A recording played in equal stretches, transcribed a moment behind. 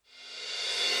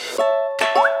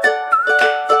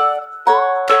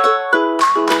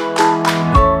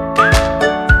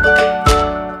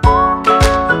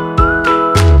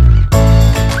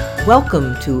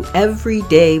Welcome to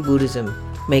Everyday Buddhism,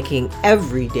 making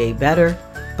every day better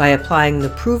by applying the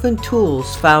proven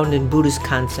tools found in Buddhist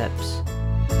concepts.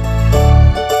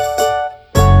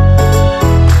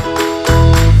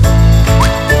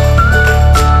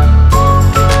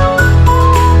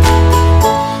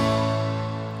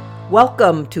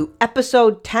 Welcome to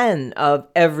episode 10 of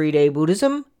Everyday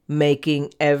Buddhism,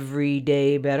 making every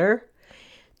day better.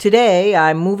 Today,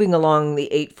 I'm moving along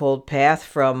the Eightfold Path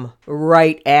from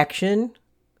right action,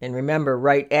 and remember,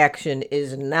 right action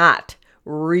is not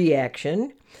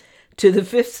reaction, to the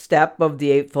fifth step of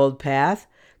the Eightfold Path,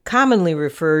 commonly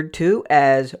referred to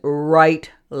as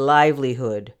right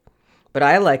livelihood. But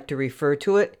I like to refer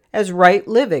to it as right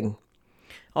living.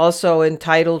 Also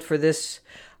entitled for this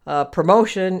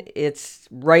promotion, it's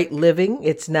right living.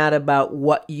 It's not about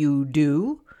what you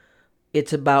do.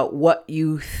 It's about what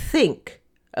you think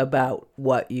about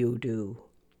what you do.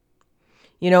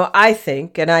 I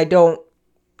think, and I don't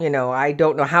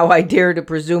know how I dare to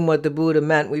presume what the Buddha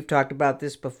meant. We've talked about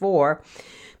this before,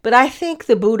 but I think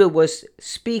the Buddha was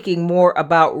speaking more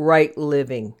about right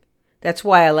living. That's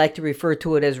why I like to refer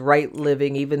to it as right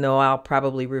living, even though I'll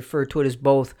probably refer to it as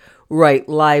both right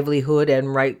livelihood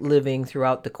and right living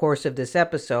throughout the course of this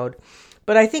episode.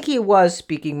 But I think he was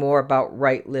speaking more about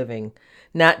right living,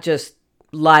 not just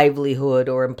livelihood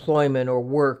or employment or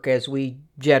work as we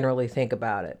generally think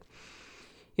about it.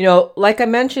 Like I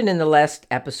mentioned in the last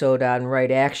episode on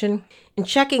right action, in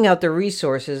checking out the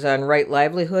resources on right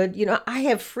livelihood, I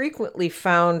have frequently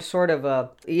found sort of a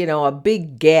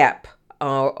big gap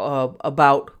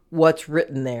about what's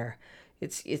written there.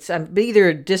 I'm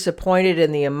either disappointed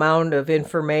in the amount of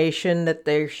information that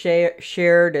they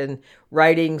shared in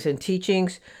writings and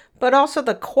teachings, but also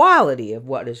the quality of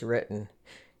what is written.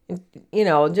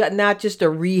 Not just a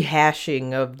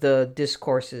rehashing of the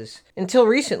discourses. Until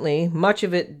recently, much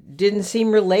of it didn't seem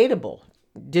relatable,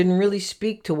 didn't really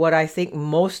speak to what I think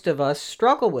most of us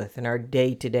struggle with in our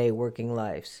day-to-day working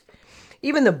lives.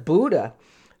 Even the Buddha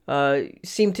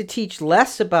seemed to teach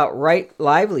less about right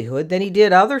livelihood than he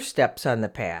did other steps on the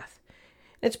path.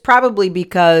 It's probably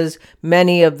because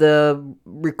many of the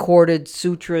recorded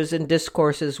sutras and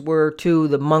discourses were to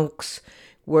the monks,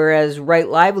 whereas right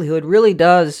livelihood really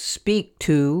does speak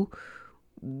to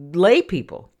lay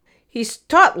people. He's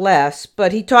taught less,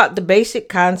 but he taught the basic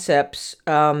concepts,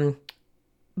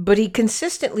 but he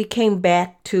consistently came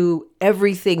back to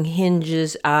everything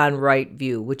hinges on right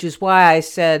view, which is why I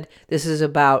said this is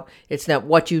about, it's not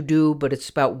what you do, but it's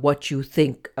about what you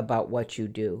think about what you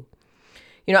do.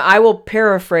 I will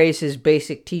paraphrase his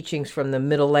basic teachings from the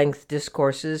middle-length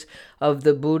discourses of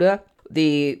the Buddha.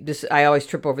 I always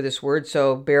trip over this word,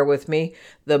 so bear with me.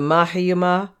 The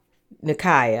Majjhima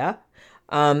Nikaya,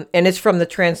 and it's from the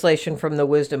translation from the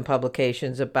Wisdom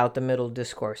publications about the middle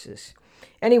discourses.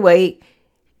 Anyway,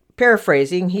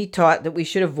 paraphrasing, he taught that we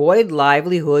should avoid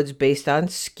livelihoods based on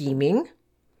scheming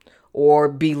or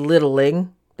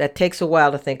belittling. That takes a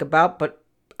while to think about, but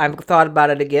I've thought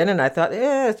about it again, and I thought,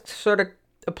 it sort of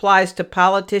applies to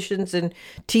politicians and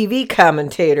TV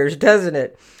commentators, doesn't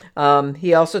it?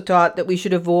 He also taught that we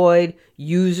should avoid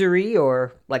usury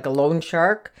or like a loan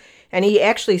shark. And he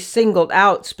actually singled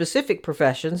out specific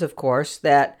professions, of course,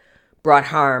 that brought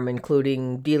harm,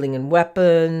 including dealing in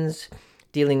weapons,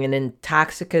 dealing in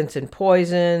intoxicants and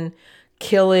poison,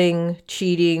 killing,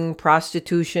 cheating,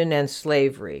 prostitution, and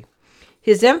slavery.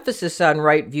 His emphasis on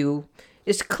right view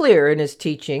is clear in his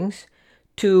teachings: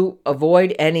 to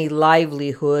avoid any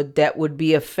livelihood that would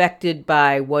be affected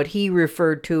by what he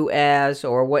referred to as,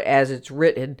 or what as it's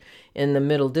written in the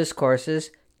middle discourses,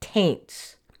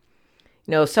 taints.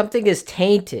 Something is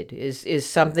tainted, is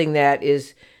something that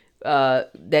is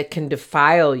that can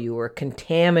defile you or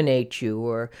contaminate you,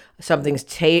 or something's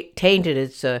tainted,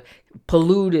 it's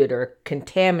polluted or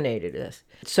contaminated.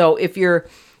 So if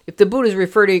the Buddha is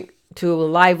referring to a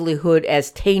livelihood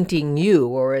as tainting you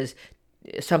or as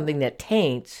something that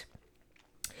taints,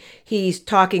 he's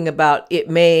talking about it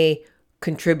may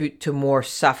contribute to more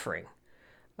suffering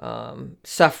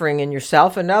in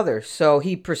yourself and others. So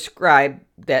he prescribed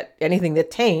that anything that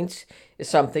taints is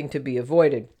something to be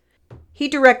avoided. He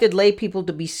directed lay people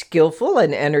to be skillful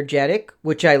and energetic,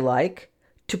 which I like,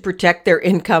 to protect their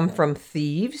income from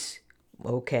thieves,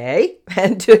 okay,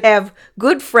 and to have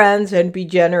good friends and be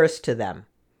generous to them,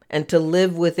 and to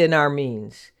live within our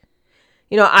means.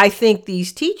 I think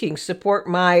these teachings support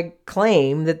my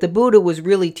claim that the Buddha was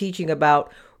really teaching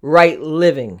about right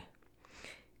living.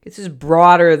 This is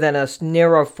broader than a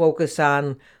narrow focus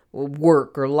on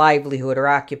work or livelihood or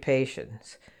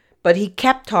occupations. But he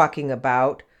kept talking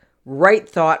about right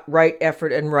thought, right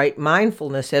effort, and right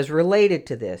mindfulness as related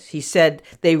to this. He said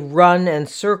they run and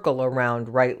circle around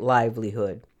right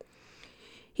livelihood.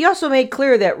 He also made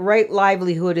clear that right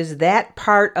livelihood is that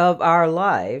part of our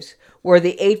lives where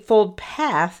the Eightfold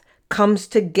Path comes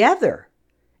together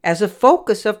as a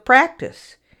focus of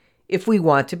practice if we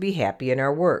want to be happy in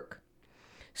our work.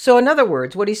 So in other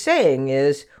words, what he's saying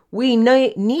is we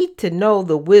need to know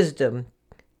the wisdom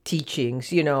teachings,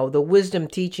 the wisdom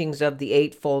teachings of the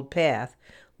Eightfold Path,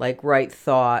 like right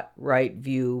thought, right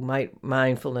view,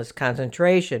 mindfulness,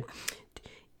 concentration,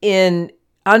 in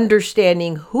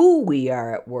understanding who we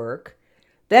are at work.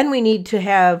 Then we need to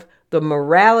have the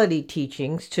morality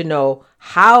teachings to know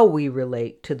how we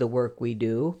relate to the work we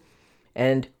do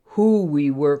and who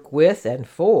we work with and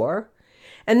for.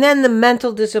 And then the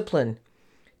mental discipline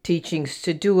teachings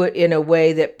to do it in a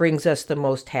way that brings us the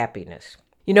most happiness.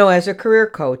 As a career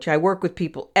coach, I work with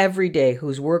people every day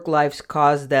whose work lives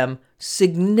cause them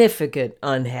significant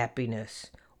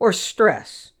unhappiness or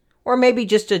stress, or maybe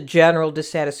just a general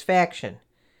dissatisfaction.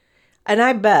 And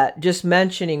I bet just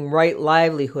mentioning right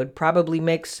livelihood probably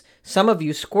makes some of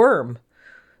you squirm.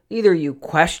 Either you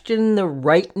question the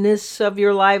rightness of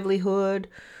your livelihood,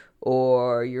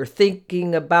 or you're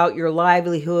thinking about your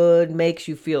livelihood makes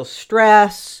you feel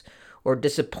stress or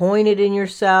disappointed in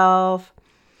yourself.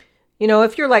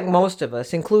 If you're like most of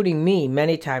us, including me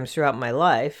many times throughout my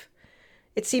life,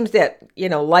 it seems that,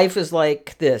 life is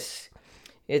like this.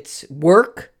 It's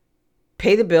work,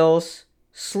 pay the bills,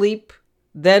 sleep,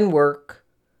 then work,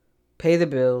 pay the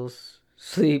bills,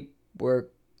 sleep,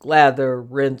 work, lather,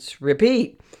 rinse,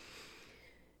 repeat.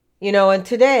 And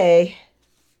today,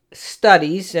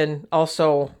 studies and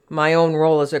also my own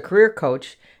role as a career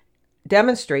coach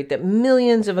demonstrate that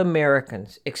millions of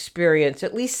Americans experience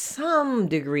at least some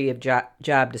degree of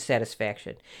job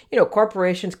dissatisfaction.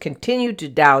 Corporations continue to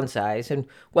downsize, and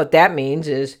what that means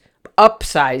is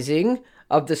upsizing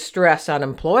of the stress on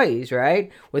employees,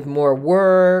 right? With more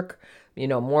work,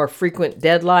 more frequent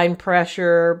deadline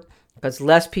pressure, because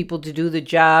less people to do the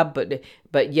job,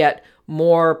 but yet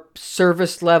more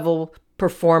service level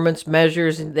performance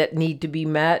measures that need to be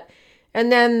met.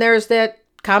 And then there's that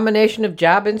combination of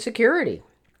job insecurity.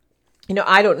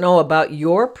 I don't know about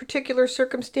your particular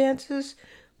circumstances,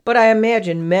 but I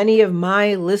imagine many of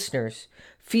my listeners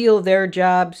feel their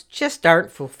jobs just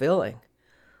aren't fulfilling.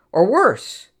 Or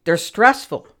worse, they're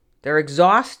stressful, they're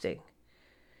exhausting.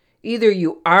 Either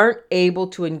you aren't able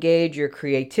to engage your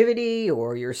creativity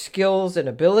or your skills and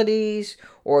abilities,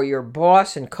 or your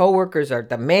boss and coworkers are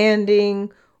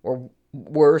demanding, or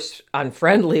worse,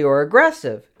 unfriendly or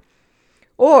aggressive.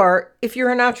 Or if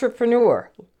you're an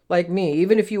entrepreneur like me,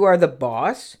 even if you are the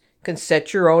boss, can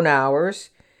set your own hours,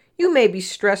 you may be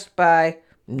stressed by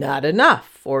not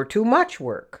enough or too much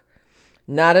work,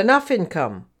 not enough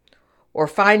income, or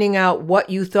finding out what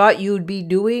you thought you'd be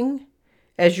doing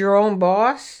as your own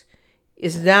boss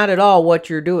is not at all what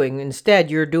you're doing.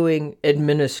 Instead, you're doing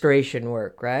administration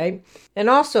work, right? And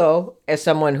also, as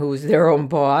someone who's their own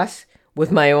boss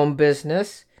with my own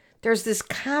business, there's this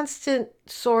constant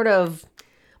sort of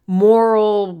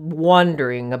moral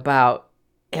wondering about,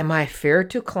 am I fair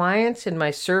to clients in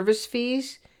my service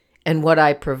fees and what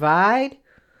I provide?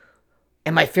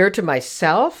 Am I fair to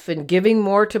myself in giving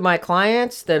more to my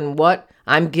clients than what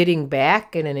I'm getting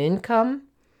back in an income?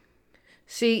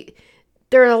 See,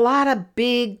 there are a lot of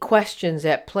big questions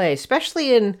at play,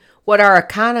 especially in what our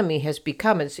economy has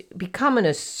become. It's becoming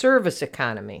a service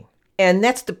economy. And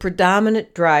that's the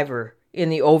predominant driver in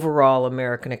the overall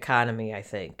American economy, I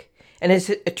think. And it's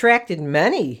attracted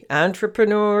many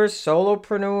entrepreneurs,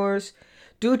 solopreneurs,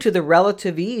 due to the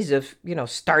relative ease of,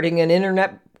 starting an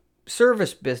internet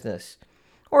service business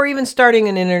or even starting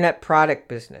an internet product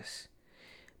business.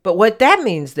 But what that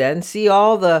means then, see,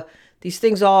 these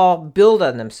things all build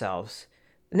on themselves.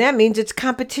 And that means it's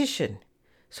competition.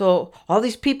 So all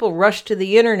these people rush to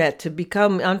the internet to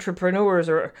become entrepreneurs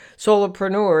or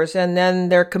solopreneurs, and then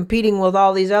they're competing with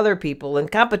all these other people. And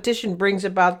competition brings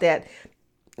about that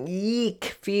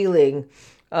eek feeling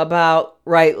about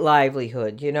right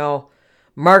livelihood,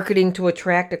 marketing to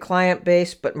attract a client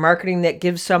base, but marketing that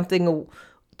gives something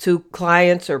to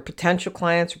clients or potential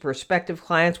clients or prospective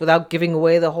clients without giving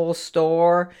away the whole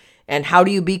store. And how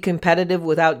do you be competitive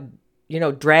without,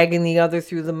 dragging the other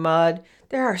through the mud?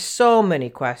 There are so many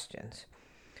questions.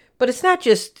 But it's not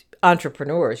just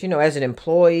entrepreneurs, as an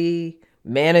employee,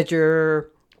 manager,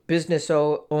 business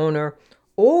owner,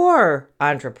 or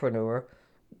entrepreneur,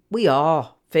 we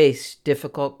all face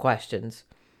difficult questions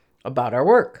about our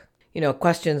work.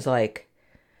 Questions like,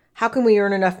 How can we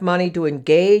earn enough money to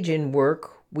engage in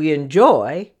work we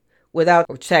enjoy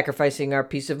without sacrificing our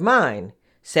peace of mind,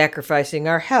 sacrificing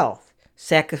our health,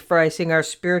 sacrificing our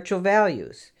spiritual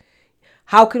values?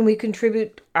 How can we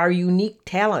contribute our unique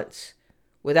talents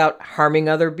without harming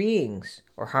other beings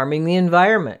or harming the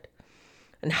environment?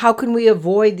 And how can we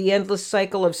avoid the endless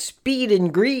cycle of speed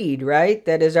and greed, right?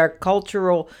 That is our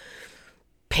cultural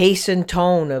pace and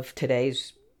tone of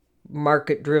today's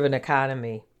market-driven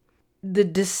economy. The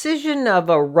decision of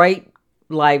a right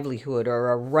livelihood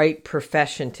or a right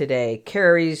profession today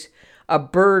carries a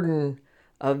burden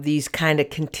of these kind of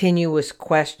continuous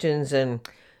questions and,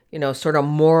 sort of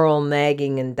moral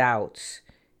nagging and doubts.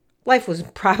 Life was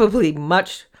probably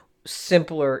much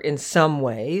simpler in some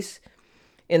ways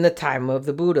in the time of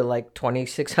the Buddha, like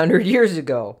 2,600 years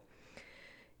ago.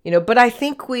 But I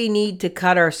think we need to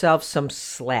cut ourselves some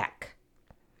slack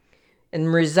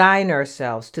and resign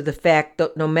ourselves to the fact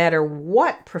that no matter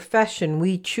what profession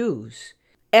we choose,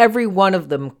 every one of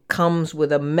them comes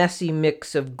with a messy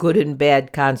mix of good and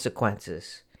bad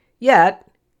consequences. Yet,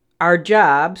 our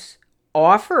jobs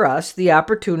offer us the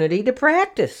opportunity to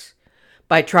practice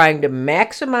by trying to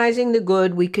maximizing the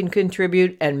good we can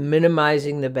contribute and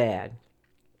minimizing the bad.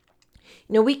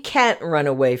 We can't run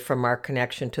away from our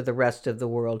connection to the rest of the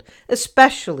world,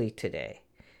 especially today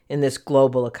in this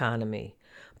global economy.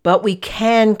 But we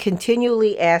can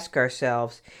continually ask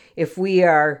ourselves if we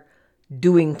are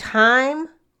doing time,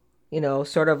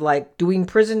 sort of like doing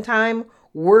prison time,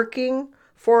 working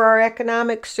for our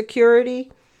economic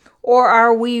security, or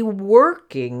are we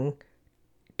working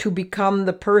to become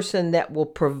the person that will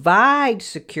provide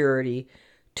security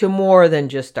to more than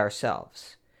just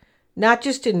ourselves? Not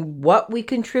just in what we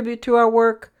contribute to our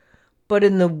work, but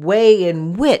in the way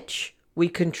in which we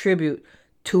contribute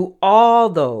to all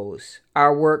those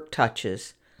our work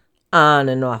touches on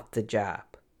and off the job.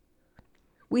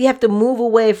 We have to move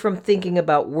away from thinking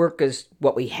about work as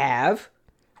what we have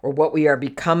or what we are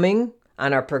becoming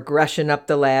on our progression up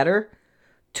the ladder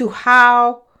to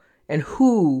how and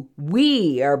who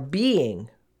we are being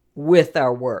with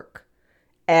our work,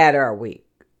 at our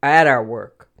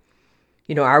work.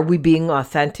 Are we being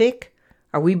authentic?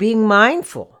 Are we being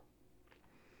mindful?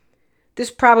 This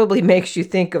probably makes you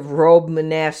think of robed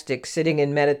monastics sitting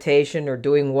in meditation or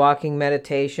doing walking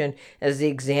meditation as the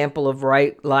example of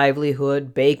right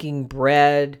livelihood, baking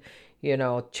bread,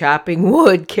 chopping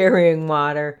wood, carrying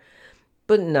water.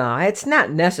 But no, it's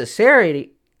not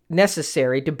necessary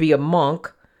to be a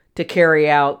monk to carry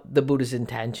out the Buddha's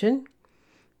intention.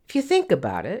 If you think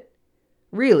about it,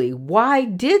 really, why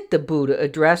did the Buddha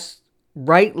address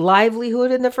right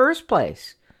livelihood in the first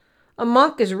place? A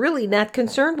monk is really not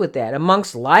concerned with that. A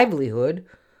monk's livelihood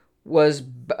was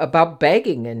about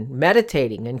begging and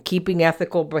meditating and keeping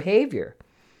ethical behavior.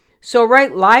 So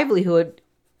right livelihood,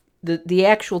 the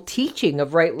actual teaching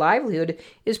of right livelihood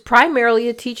is primarily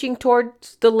a teaching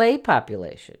towards the lay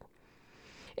population.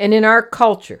 And in our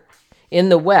culture, in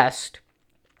the West,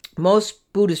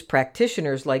 most Buddhist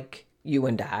practitioners like you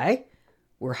and I,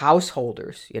 we're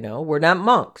householders, we're not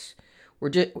monks. We're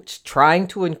just trying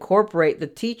to incorporate the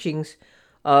teachings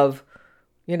of,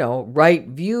 right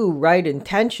view, right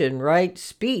intention, right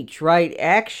speech, right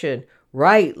action,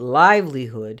 right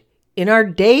livelihood in our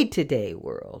day-to-day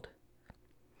world.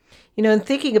 In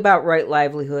thinking about right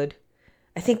livelihood,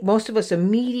 I think most of us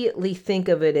immediately think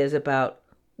of it as about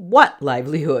what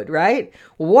livelihood, right?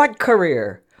 What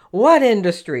career, what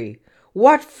industry,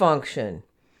 what function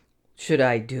should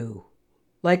I do?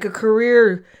 Like a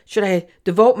career, should I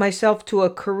devote myself to a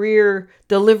career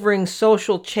delivering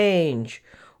social change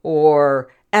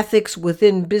or ethics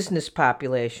within business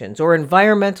populations or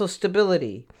environmental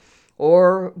stability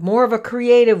or more of a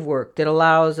creative work that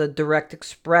allows a direct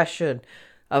expression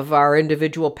of our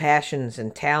individual passions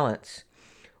and talents?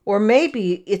 Or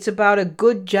maybe it's about a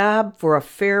good job for a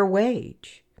fair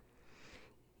wage.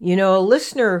 A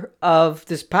listener of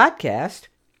this podcast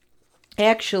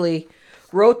actually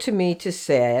wrote to me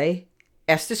to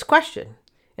ask this question,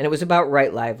 and it was about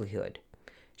right livelihood.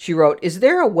 She wrote, "Is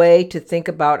there a way to think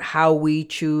about how we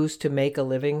choose to make a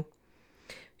living?"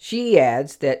 She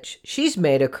adds that she's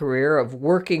made a career of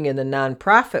working in the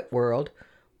nonprofit world,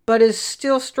 but is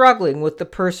still struggling with the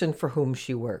person for whom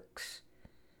she works.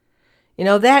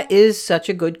 That is such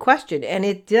a good question, and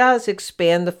it does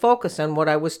expand the focus on what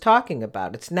I was talking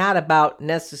about. It's not about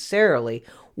necessarily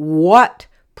what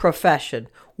profession,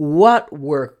 what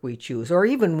work we choose, or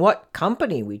even what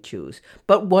company we choose.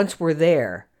 But once we're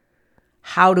there,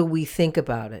 how do we think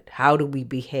about it? How do we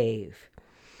behave?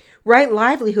 Right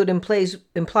livelihood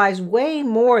implies way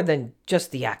more than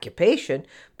just the occupation,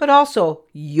 but also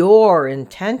your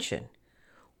intention.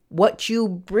 what you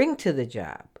bring to the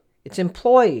job, its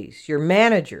employees, your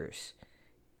managers,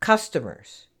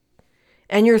 customers,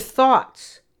 and your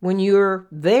thoughts when you're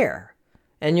there,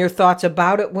 and your thoughts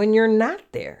about it when you're not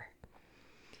there.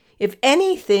 If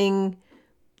anything,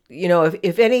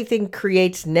 if anything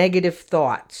creates negative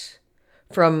thoughts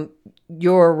from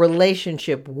your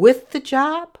relationship with the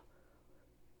job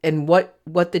and what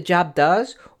the job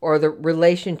does, or the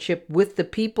relationship with the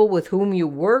people with whom you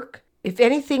work, if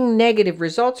anything negative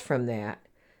results from that,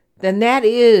 then that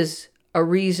is a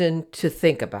reason to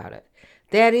think about it.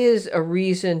 That is a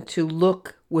reason to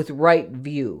look with right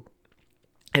view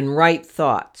and right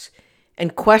thoughts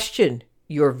and question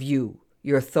your view,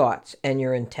 your thoughts, and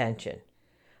your intention.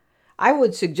 I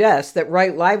would suggest that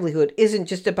right livelihood isn't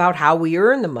just about how we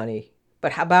earn the money,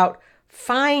 but about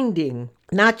finding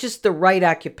not just the right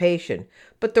occupation,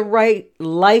 but the right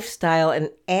lifestyle and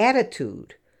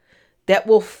attitude that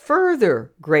will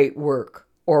further great work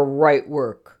or right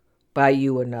work by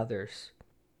you and others.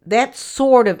 That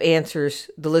sort of answers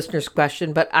the listener's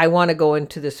question, but I want to go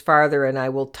into this farther, and I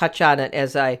will touch on it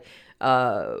as I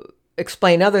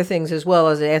explain other things, as well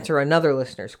as answer another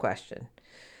listener's question.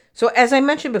 So as I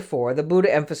mentioned before, the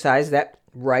Buddha emphasized that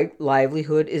right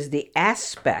livelihood is the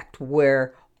aspect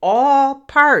where all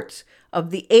parts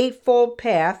of the Eightfold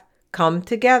Path come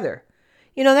together.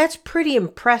 That's pretty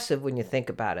impressive when you think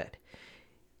about it.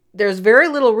 There's very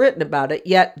little written about it,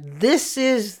 yet this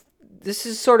is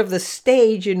sort of the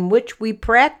stage in which we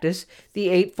practice the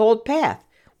Eightfold Path.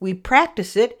 We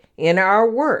practice it in our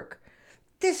work.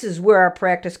 This is where our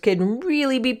practice can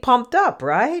really be pumped up,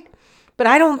 right? But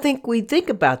I don't think we think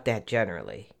about that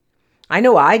generally. I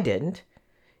know I didn't.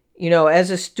 As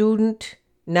a student,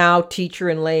 now teacher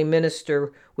and lay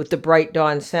minister with the Bright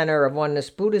Dawn Center of Oneness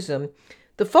Buddhism,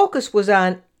 the focus was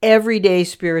on everyday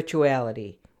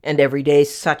spirituality and everyday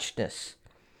suchness.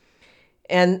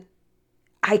 And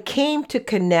I came to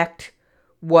connect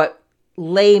what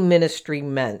lay ministry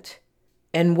meant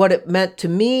and what it meant to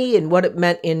me and what it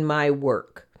meant in my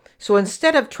work. So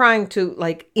instead of trying to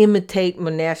imitate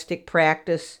monastic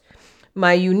practice,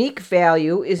 my unique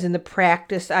value is in the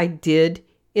practice I did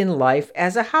in life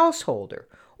as a householder,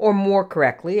 or more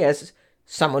correctly, as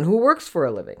someone who works for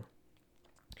a living.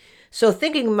 So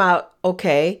thinking about,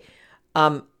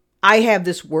 I have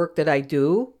this work that I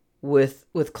do with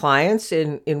clients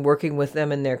in working with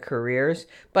them in their careers,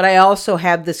 but I also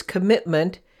have this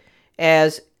commitment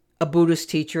as a Buddhist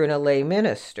teacher and a lay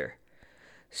minister.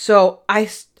 So I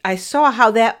saw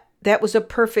how that was a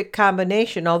perfect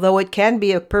combination, although it can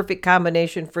be a perfect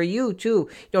combination for you too.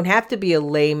 You don't have to be a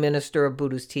lay minister or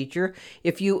Buddhist teacher.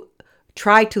 If you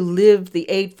try to live the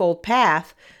Eightfold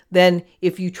Path, then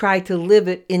if you try to live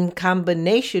it in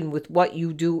combination with what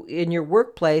you do in your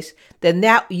workplace, then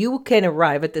that you can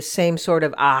arrive at the same sort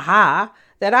of aha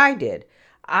that I did.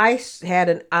 I had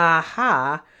an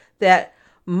aha that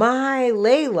my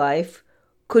lay life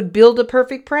could build a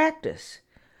perfect practice.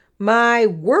 My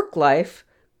work life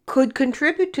could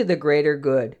contribute to the greater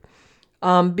good,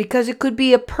 because it could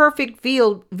be a perfect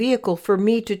vehicle for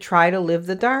me to try to live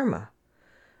the Dharma.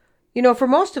 For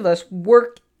most of us,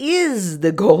 work is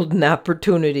the golden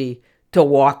opportunity to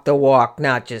walk the walk,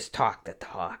 not just talk the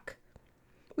talk.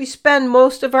 We spend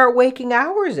most of our waking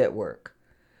hours at work.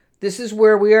 This is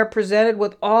where we are presented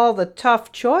with all the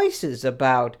tough choices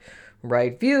about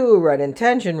right view, right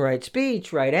intention, right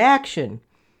speech, right action.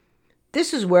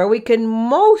 This is where we can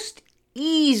most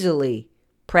easily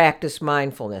practice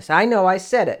mindfulness. I know I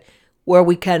said it, where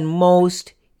we can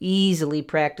most easily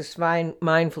practice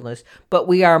mindfulness, but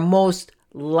we are most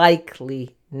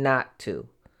likely not to.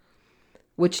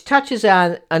 Which touches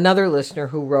on another listener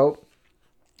who wrote,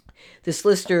 this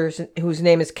listener, whose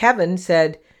name is Kevin,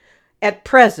 said, "At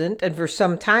present, and for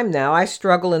some time now, I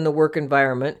struggle in the work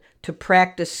environment to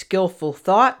practice skillful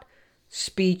thought,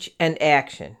 speech, and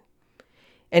action."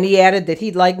 And he added that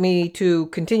he'd like me to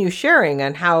continue sharing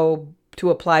on how to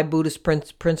apply Buddhist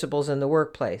principles in the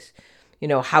workplace.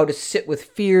 How to sit with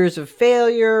fears of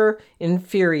failure,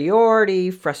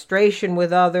 inferiority, frustration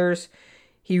with others.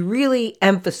 He really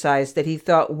emphasized that he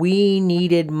thought we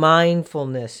needed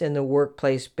mindfulness in the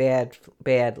workplace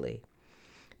badly.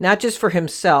 Not just for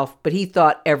himself, but he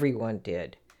thought everyone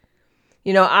did.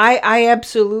 I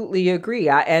absolutely agree.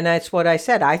 And that's what I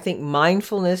said. I think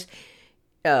mindfulness,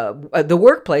 the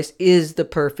workplace is the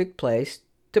perfect place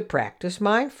to practice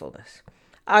mindfulness.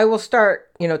 I will start,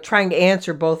 trying to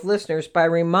answer both listeners by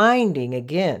reminding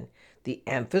again the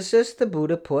emphasis the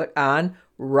Buddha put on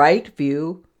right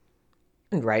view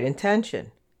and right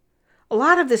intention. A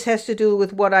lot of this has to do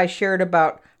with what I shared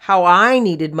about how I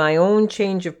needed my own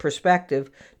change of perspective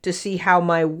to see how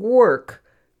my work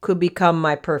could become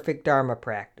my perfect Dharma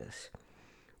practice.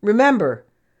 Remember,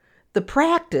 the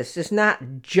practice is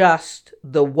not just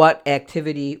the what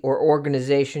activity or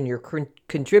organization you're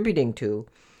contributing to,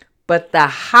 but the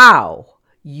how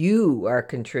you are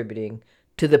contributing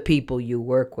to the people you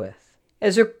work with.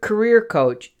 As a career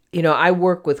coach, I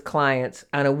work with clients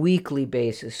on a weekly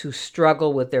basis who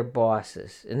struggle with their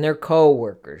bosses and their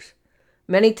coworkers.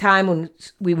 Many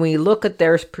times when we look at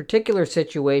their particular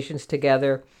situations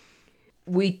together,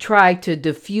 we try to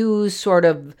diffuse sort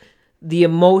of the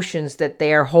emotions that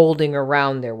they are holding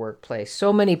around their workplace.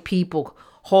 So many people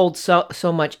hold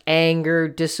so much anger,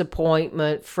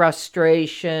 disappointment,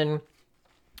 frustration,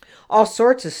 all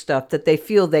sorts of stuff that they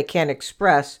feel they can't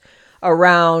express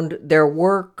around their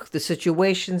work, the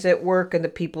situations at work, and the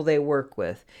people they work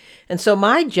with. And so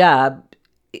my job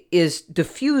is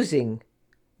diffusing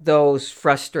those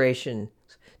frustrations,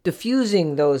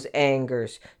 diffusing those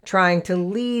angers, trying to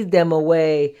lead them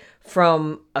away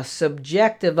from a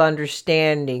subjective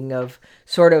understanding of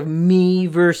sort of me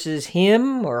versus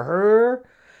him or her,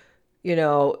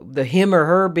 the him or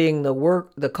her being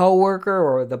the coworker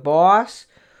or the boss,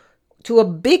 to a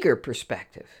bigger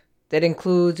perspective that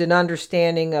includes an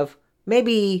understanding of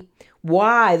maybe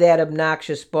why that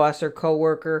obnoxious boss or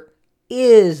coworker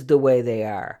is the way they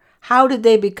are. How did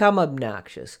they become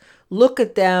obnoxious? Look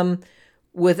at them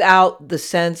without the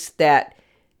sense that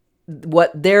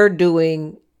what they're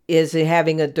doing is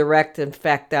having a direct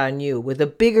effect on you. With a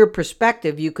bigger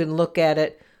perspective, you can look at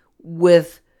it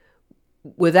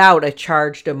without a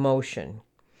charged emotion.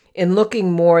 In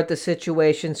looking more at the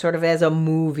situation sort of as a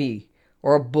movie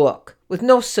or a book with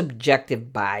no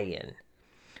subjective buy-in.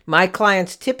 My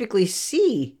clients typically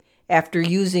see, after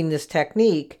using this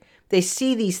technique, they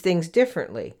see these things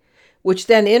differently, which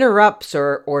then interrupts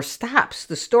or stops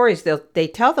the stories they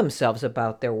tell themselves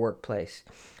about their workplace.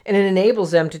 And it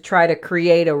enables them to try to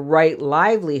create a right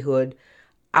livelihood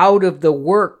out of the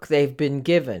work they've been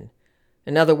given.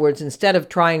 In other words, instead of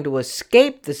trying to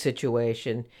escape the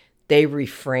situation, they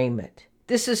reframe it.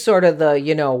 This is sort of the,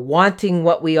 wanting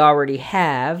what we already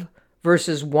have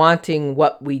versus wanting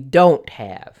what we don't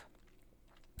have.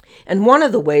 And one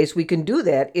of the ways we can do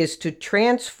that is to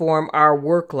transform our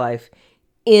work life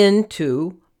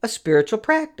into a spiritual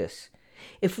practice.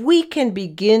 If we can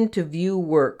begin to view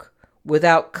work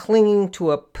without clinging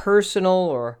to a personal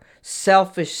or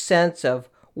selfish sense of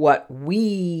what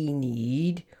we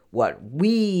need, what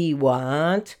we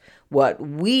want, what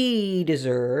we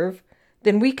deserve,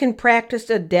 then we can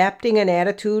practice adapting an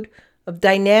attitude of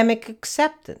dynamic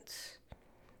acceptance,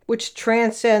 which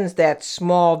transcends that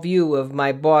small view of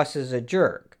my boss is a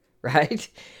jerk, right?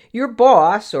 Your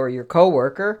boss or your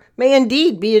coworker may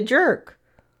indeed be a jerk.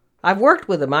 I've worked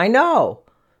with them, I know.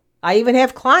 I even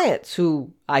have clients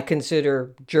who I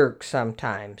consider jerks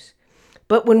sometimes.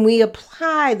 But when we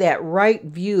apply that right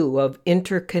view of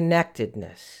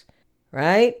interconnectedness,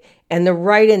 right, and the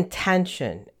right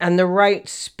intention and the right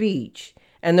speech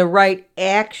and the right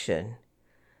action,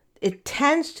 it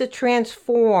tends to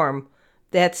transform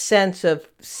that sense of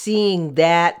seeing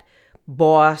that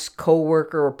boss,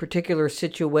 coworker, or particular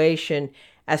situation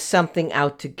as something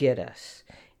out to get us.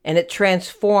 And it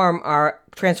transforms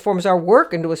our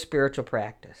work into a spiritual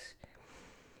practice.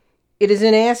 It is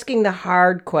in asking the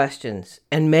hard questions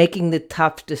and making the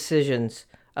tough decisions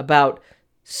about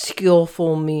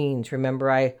skillful means. Remember,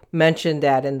 I mentioned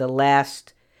that in the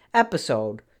last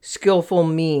episode, skillful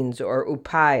means or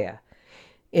upaya.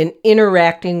 In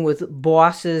interacting with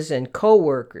bosses and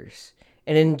coworkers,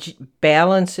 and in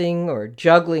balancing or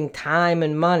juggling time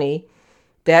and money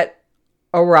that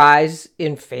arise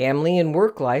in family and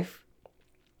work life,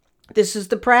 this is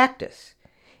the practice.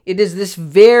 It is this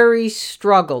very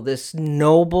struggle, this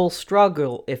noble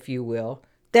struggle, if you will,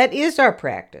 that is our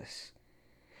practice.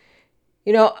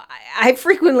 I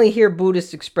frequently hear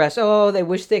Buddhists express, they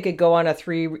wish they could go on a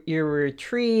 3-year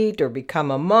retreat or become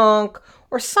a monk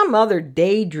or some other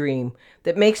daydream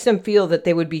that makes them feel that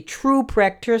they would be true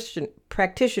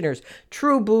practitioners,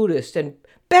 true Buddhists, and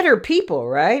better people,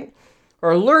 right?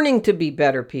 Or learning to be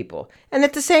better people. And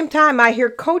at the same time, I hear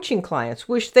coaching clients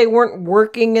wish they weren't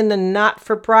working in the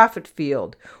not-for-profit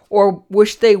field or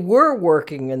wish they were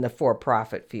working in the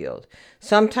for-profit field.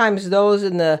 Sometimes those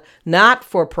in the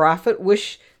not-for-profit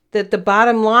wish that the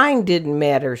bottom line didn't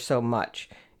matter so much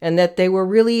and that they were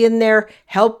really in there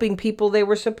helping people they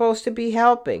were supposed to be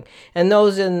helping. And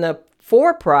those in the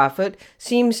for-profit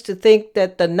seems to think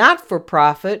that the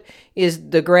not-for-profit is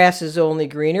the grass is only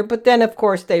greener, but then of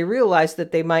course they realize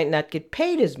that they might not get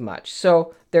paid as much.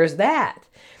 So there's that.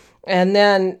 And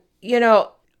then,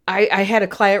 I had a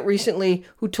client recently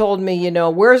who told me,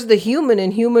 where's the human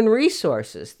in human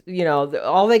resources?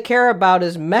 All they care about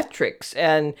is metrics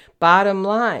and bottom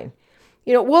line.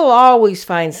 We'll always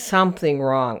find something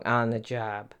wrong on the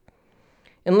job.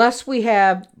 Unless we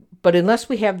have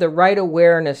the right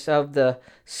awareness of the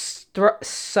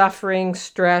suffering,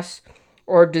 stress,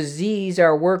 or disease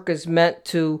our work is meant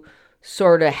to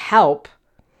sort of help,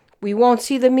 we won't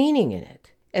see the meaning in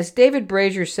it. As David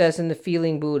Brazier says in The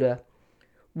Feeling Buddha,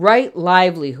 right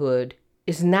livelihood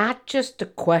is not just a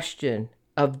question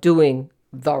of doing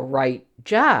the right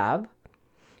job.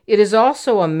 It is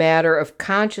also a matter of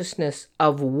consciousness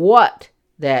of what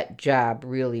that job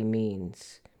really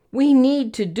means. We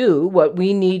need to do what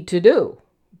we need to do,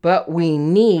 but we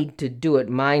need to do it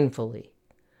mindfully,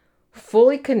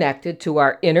 fully connected to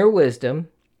our inner wisdom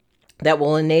that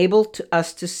will enable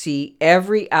us to see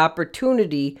every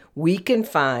opportunity we can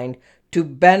find to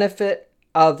benefit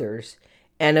others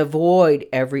and avoid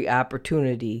every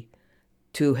opportunity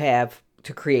to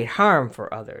create harm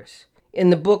for others. In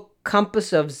the book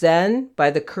Compass of Zen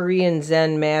by the Korean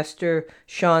Zen master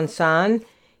Sean San,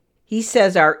 he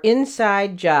says our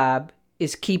inside job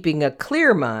is keeping a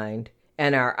clear mind,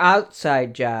 and our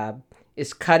outside job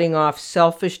is cutting off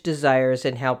selfish desires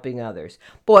and helping others.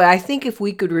 Boy, I think if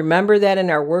we could remember that in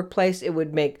our workplace, it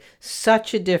would make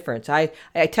such a difference. I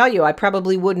tell you, I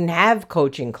probably wouldn't have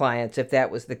coaching clients if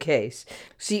that was the case.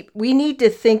 See, we need to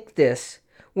think this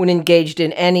when engaged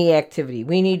in any activity.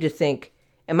 We need to think,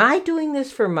 am I doing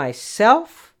this for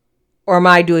myself or am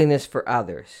I doing this for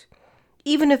others?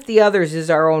 Even if the others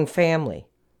is our own family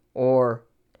or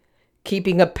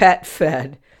keeping a pet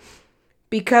fed.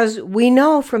 Because we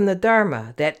know from the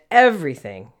Dharma that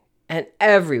everything and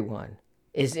everyone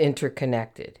is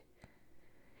interconnected,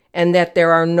 and that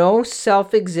there are no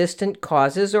self-existent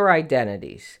causes or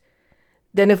identities.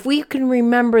 Then if we can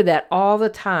remember that all the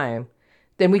time,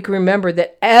 then we can remember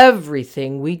that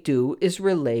everything we do is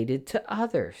related to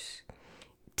others.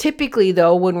 Typically,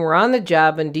 though, when we're on the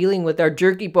job and dealing with our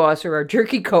jerky boss or our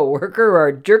jerky coworker or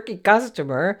our jerky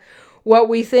customer, what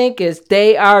we think is,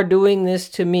 they are doing this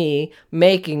to me,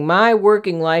 making my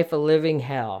working life a living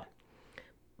hell.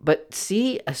 But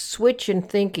see, a switch in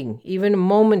thinking, even a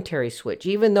momentary switch,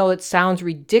 even though it sounds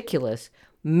ridiculous,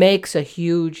 makes a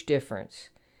huge difference.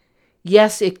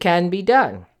 Yes, it can be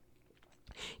done.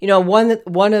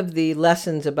 One of the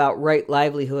lessons about right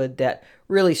livelihood that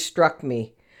really struck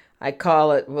me, I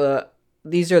call it,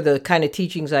 these are the kind of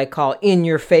teachings I call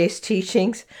in-your-face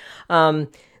teachings.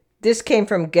 This came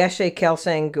from Geshe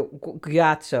Kelsang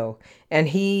Gyatso, and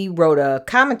he wrote a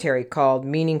commentary called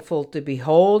Meaningful to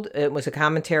Behold. It was a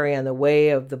commentary on the Way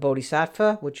of the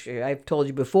Bodhisattva, which I've told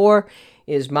you before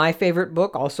is my favorite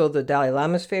book, also the Dalai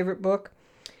Lama's favorite book.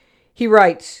 He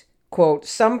writes, quote,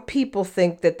 "Some people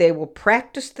think that they will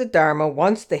practice the Dharma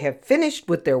once they have finished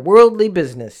with their worldly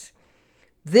business.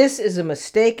 This is a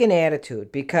mistaken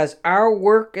attitude because our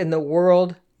work in the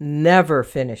world never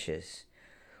finishes.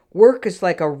 Work is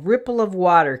like a ripple of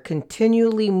water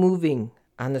continually moving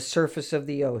on the surface of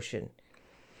the ocean.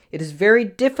 It is very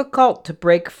difficult to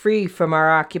break free from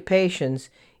our occupations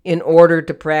in order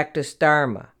to practice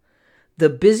Dharma. The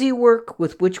busy work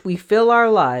with which we fill our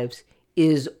lives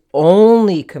is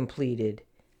only completed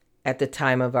at the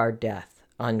time of our death,"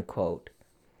 unquote.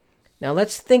 Now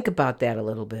let's think about that a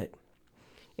little bit.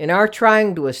 In our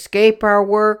trying to escape our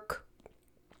work,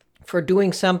 for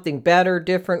doing something better,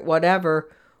 different, whatever,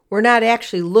 we're not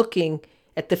actually looking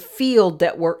at the field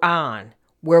that we're on,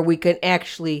 where we can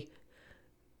actually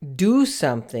do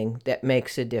something that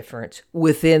makes a difference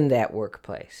within that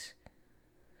workplace.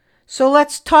 So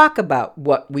let's talk about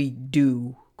what we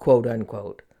do, quote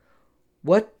unquote.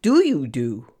 What do you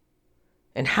do?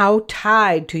 And how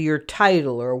tied to your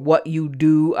title or what you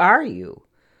do are you?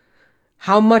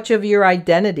 How much of your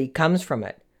identity comes from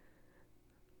it?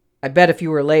 I bet if you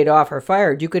were laid off or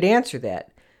fired, you could answer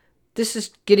that. This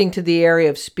is getting to the area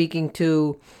of speaking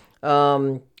to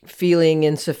feeling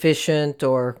insufficient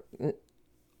or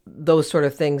those sort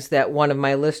of things that one of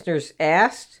my listeners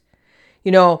asked.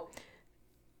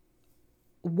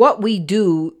 What we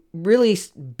do really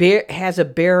has a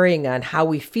bearing on how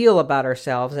we feel about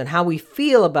ourselves, and how we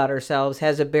feel about ourselves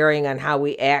has a bearing on how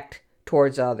we act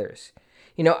towards others.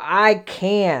 I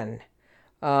can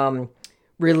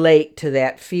relate to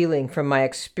that feeling from my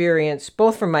experience,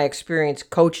 both from my experience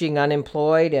coaching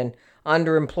unemployed and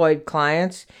underemployed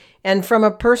clients, and from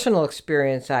a personal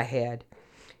experience I had.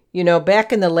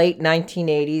 Back in the late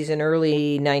 1980s and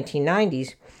early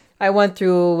 1990s, I went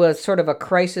through a sort of a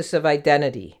crisis of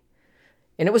identity.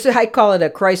 And I call it a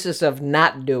crisis of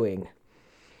not doing.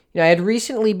 I had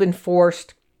recently been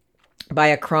forced by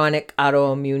a chronic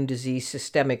autoimmune disease,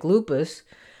 systemic lupus,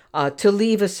 to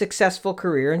leave a successful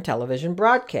career in television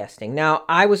broadcasting. Now,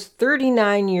 I was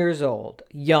 39 years old,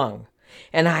 young,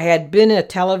 and I had been a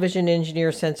television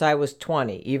engineer since I was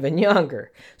 20, even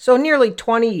younger. So nearly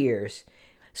 20 years.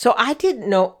 So I didn't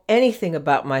know anything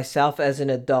about myself as an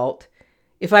adult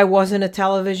if I wasn't a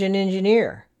television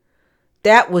engineer.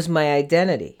 That was my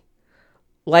identity.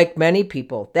 Like many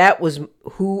people, that was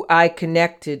who I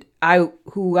connected,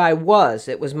 who I was.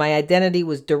 It was my identity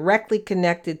was directly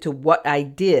connected to what I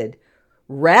did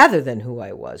rather than who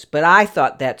I was. But I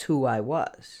thought that's who I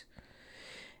was.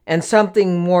 And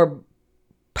something more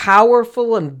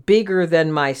powerful and bigger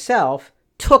than myself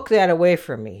took that away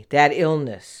from me, that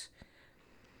illness.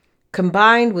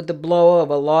 Combined with the blow of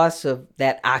a loss of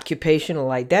that occupational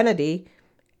identity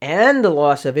and the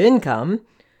loss of income,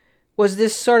 was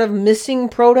this sort of missing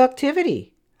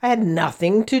productivity. I had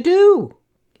nothing to do.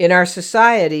 In our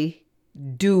society,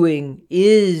 doing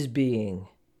is being.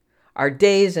 Our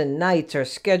days and nights are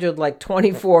scheduled like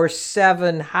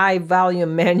 24/7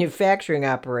 high-volume manufacturing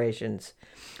operations,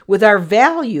 with our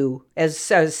value as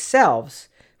selves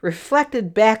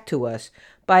reflected back to us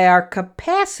by our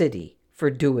capacity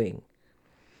for doing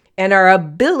and our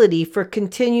ability for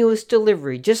continuous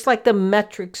delivery, just like the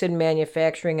metrics in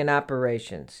manufacturing and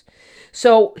operations.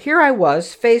 So here I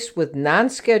was, faced with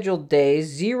non-scheduled days,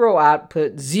 zero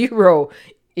output, zero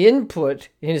input,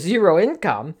 and zero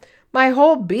income. My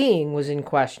whole being was in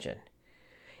question.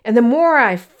 And the more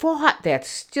I fought that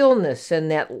stillness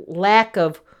and that lack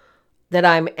of that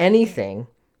I'm anything,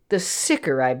 the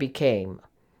sicker I became.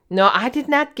 No, I did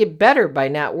not get better by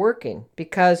not working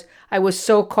because I was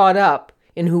so caught up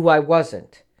in who I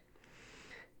wasn't.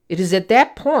 It is at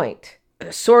that point,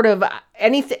 sort of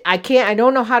anything, I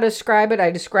don't know how to describe it.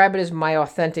 I describe it as my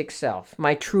authentic self,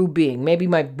 my true being, maybe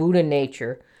my Buddha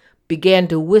nature, began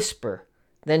to whisper,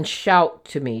 then shout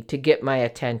to me to get my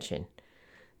attention.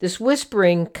 This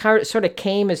whispering sort of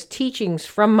came as teachings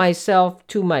from myself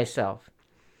to myself.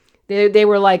 They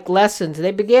were like lessons.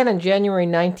 They began in January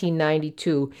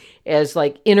 1992 as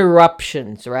like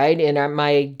interruptions, right, in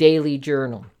my daily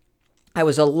journal. I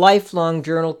was a lifelong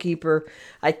journal keeper.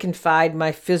 I confide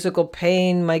my physical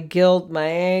pain, my guilt, my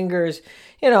angers,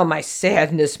 my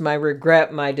sadness, my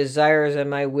regret, my desires, and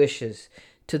my wishes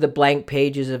to the blank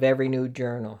pages of every new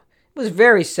journal. It was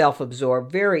very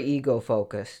self-absorbed, very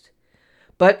ego-focused.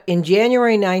 But in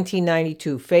January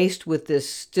 1992, faced with this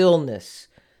stillness,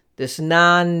 this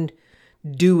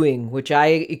non-doing, which I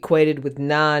equated with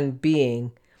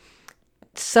non-being,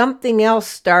 something else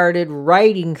started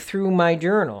writing through my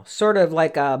journal, sort of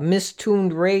like a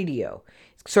mistuned radio.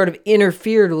 It sort of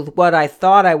interfered with what I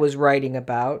thought I was writing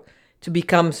about to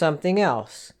become something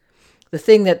else. The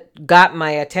thing that got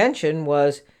my attention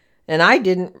was, and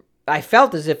I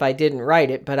felt as if I didn't write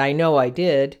it, but I know I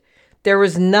did. There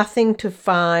was nothing to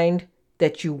find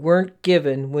that you weren't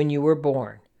given when you were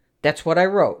born. That's what I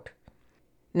wrote.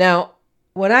 Now,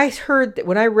 when I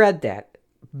read that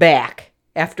back,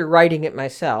 after writing it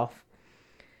myself,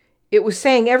 it was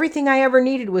saying everything I ever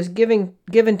needed was given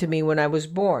to me when I was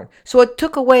born. So it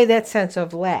took away that sense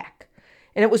of lack.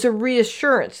 And it was a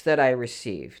reassurance that I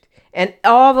received. And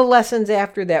all the lessons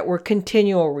after that were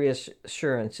continual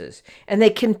reassurances. And they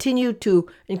continued to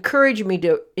encourage me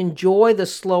to enjoy the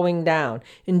slowing down,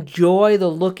 enjoy the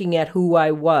looking at who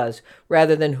I was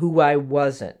rather than who I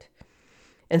wasn't.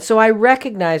 And so I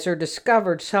recognized or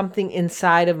discovered something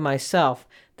inside of myself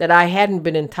that I hadn't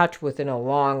been in touch with in a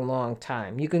long, long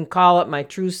time. You can call it my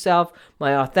true self,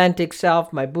 my authentic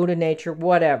self, my Buddha nature,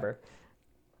 whatever.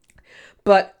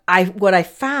 But what I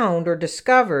found or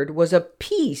discovered was a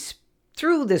peace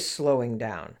through this slowing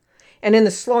down. And in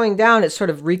the slowing down, it sort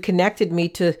of reconnected me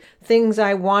to things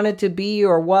I wanted to be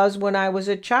or was when I was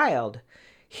a child,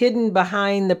 hidden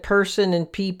behind the person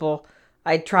and people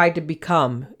I tried to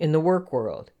become in the work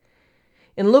world.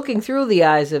 In looking through the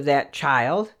eyes of that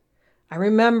child, I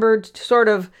remembered sort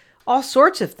of all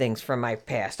sorts of things from my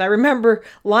past. I remember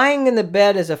lying in the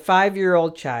bed as a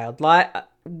 5-year-old child,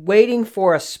 waiting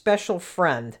for a special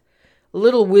friend. A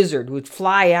little wizard would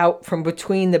fly out from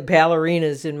between the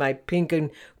ballerinas in my pink and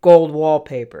gold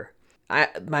wallpaper.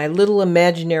 My little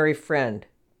imaginary friend.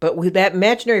 But that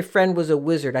imaginary friend was a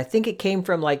wizard. I think it came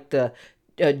from like the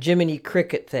Jiminy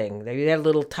Cricket thing. They had a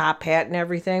little top hat and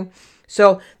everything.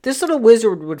 So this little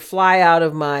wizard would fly out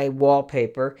of my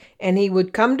wallpaper, and he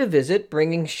would come to visit,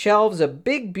 bringing shelves of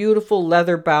big, beautiful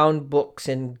leather-bound books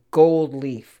in gold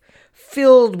leaf,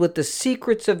 filled with the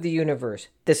secrets of the universe.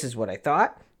 This is what I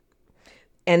thought.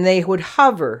 And they would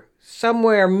hover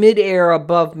somewhere midair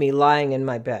above me, lying in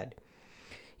my bed.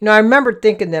 I remember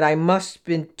thinking that I must have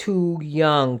been too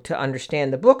young to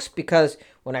understand the books, because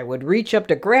when I would reach up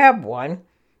to grab one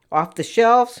off the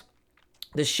shelves,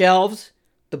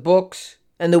 the books,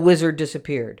 and the wizard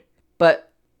disappeared.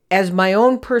 But as my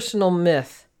own personal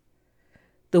myth,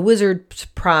 the wizard's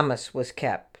promise was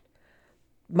kept.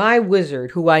 My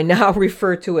wizard, who I now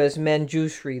refer to as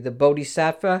Manjushri, the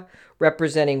Bodhisattva,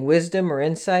 representing wisdom or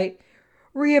insight,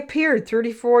 reappeared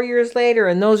 34 years later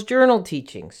in those journal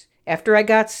teachings after I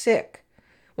got sick,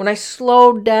 when I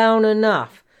slowed down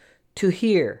enough to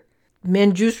hear.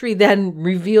 Manjushri then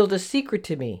revealed a secret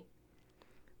to me.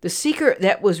 The secret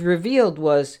that was revealed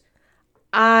was,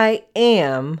 I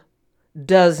am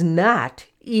does not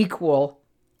equal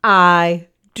I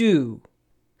do.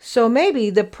 So maybe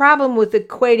the problem with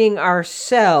equating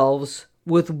ourselves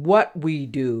with what we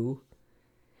do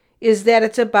is that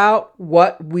it's about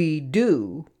what we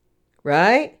do,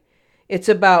 right? It's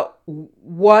about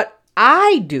what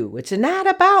I do. It's not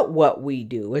about what we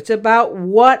do. It's about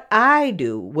what I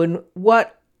do. When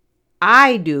what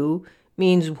I do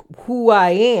means who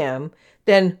I am,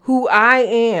 then who I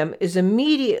am is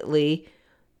immediately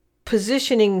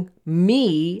positioning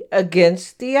me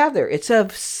against the other. It's a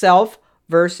self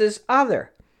versus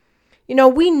other.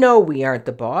 We know we aren't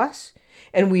the boss,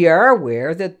 and we are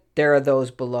aware that there are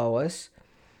those below us.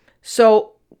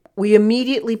 So we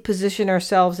immediately position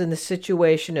ourselves in the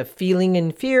situation of feeling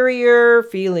inferior,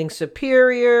 feeling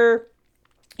superior.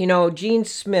 Gene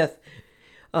Smith,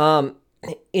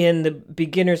 in the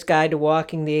Beginner's Guide to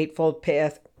Walking the Eightfold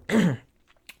Path,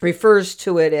 refers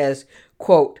to it as,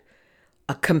 quote,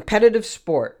 a competitive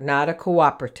sport, not a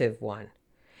cooperative one.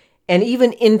 And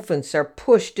even infants are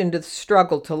pushed into the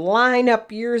struggle to line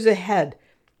up years ahead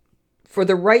for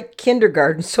the right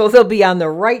kindergarten so they'll be on the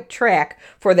right track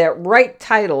for that right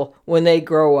title when they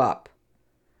grow up.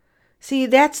 See,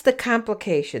 that's the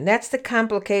complication. That's the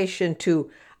complication to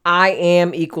I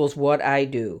am equals what I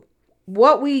do.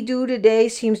 What we do today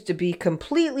seems to be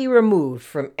completely removed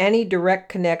from any direct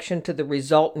connection to the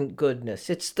resultant goodness.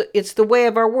 It's the way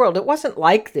of our world. It wasn't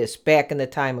like this back in the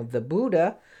time of the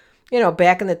Buddha.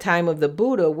 Back in the time of the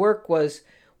Buddha, work was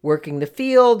working the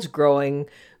fields, growing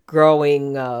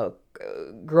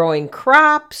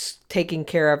crops, taking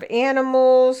care of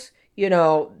animals.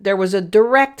 There was a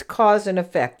direct cause and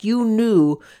effect. You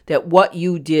knew that what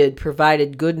you did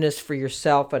provided goodness for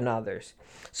yourself and others.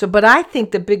 But I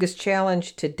think the biggest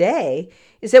challenge today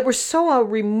is that we're so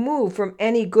removed from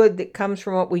any good that comes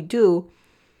from what we do.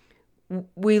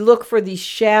 We look for these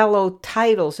shallow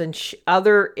titles and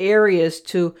other areas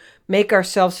to make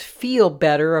ourselves feel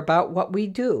better about what we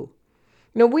do.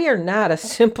 We are not a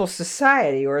simple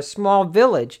society or a small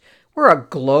village. We're a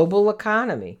global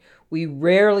economy. We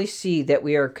rarely see that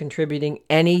we are contributing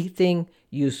anything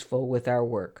useful with our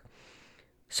work.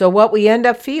 So what we end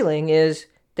up feeling is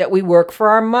that we work for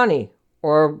our money,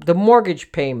 or the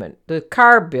mortgage payment, the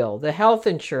car bill, the health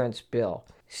insurance bill.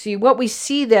 See, what we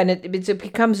see then, it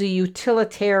becomes a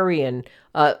utilitarian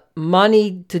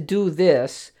money to do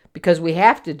this, because we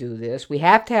have to do this. We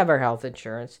have to have our health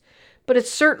insurance. But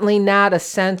it's certainly not a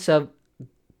sense of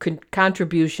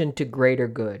contribution to greater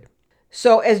good.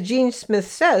 So as Gene Smith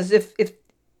says, if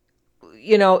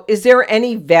is there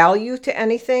any value to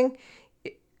anything?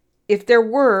 If there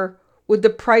were, would the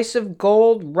price of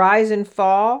gold rise and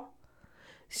fall?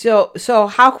 So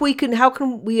how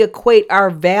can we equate our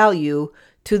value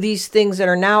to these things that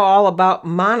are now all about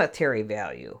monetary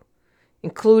value,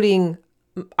 including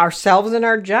ourselves and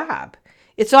our job?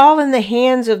 It's all in the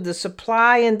hands of the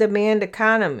supply and demand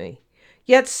economy.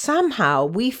 Yet somehow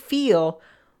we feel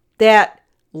that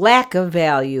lack of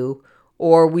value,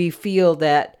 or we feel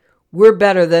that we're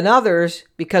better than others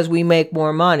because we make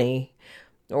more money,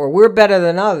 or we're better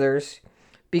than others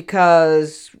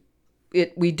because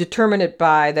we determine it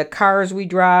by the cars we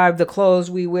drive, the clothes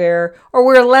we wear, or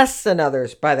we're less than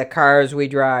others by the cars we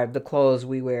drive, the clothes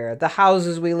we wear, the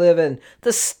houses we live in,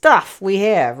 the stuff we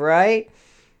have, right?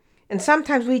 And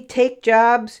sometimes we take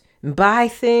jobs and buy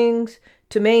things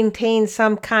to maintain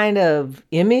some kind of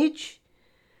image.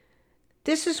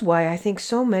 This is why I think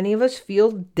so many of us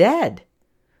feel dead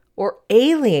or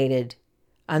alienated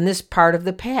on this part of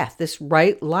the path, this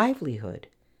right livelihood.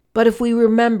 But if we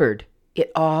remembered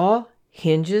it all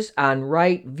hinges on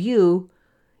right view,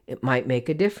 it might make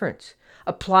a difference.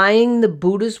 Applying the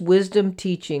Buddha's wisdom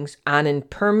teachings on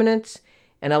impermanence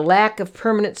and a lack of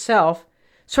permanent self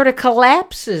sort of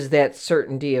collapses that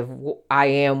certainty of I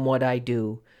am what I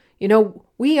do.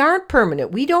 We aren't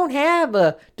permanent. We don't have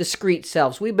a discrete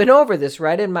selves. We've been over this,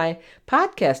 right, in my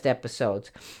podcast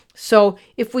episodes. So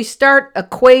if we start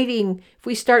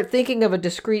thinking of a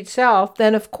discrete self,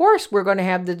 then of course we're going to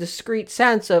have the discrete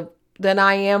sense of then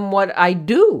I am what I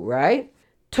do, right?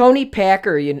 Toni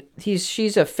Packer,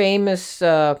 she's a famous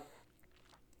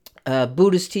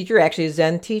Buddhist teacher, actually a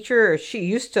Zen teacher. She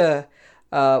used to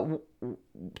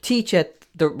teach at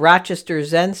the Rochester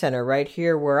Zen Center right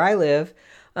here where I live,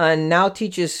 and now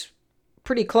teaches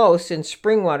pretty close in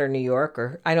Springwater, New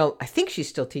York, I think she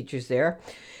still teaches there.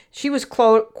 She was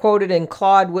quoted in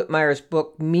Claude Whitmire's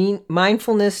book,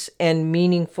 Mindfulness and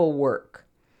Meaningful Work.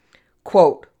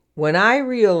 Quote, "When I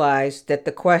realized that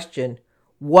the question,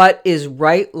 what is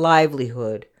right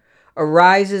livelihood,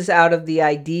 arises out of the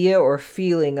idea or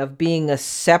feeling of being a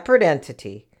separate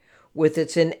entity with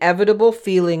its inevitable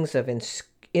feelings of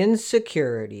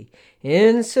insecurity,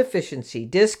 insufficiency,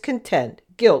 discontent,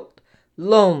 guilt,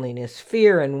 loneliness,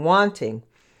 fear, and wanting,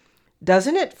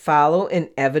 doesn't it follow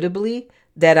inevitably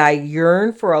that I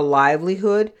yearn for a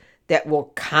livelihood that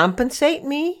will compensate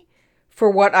me for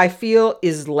what I feel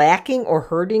is lacking or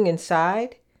hurting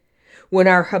inside? When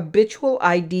our habitual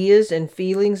ideas and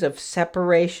feelings of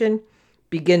separation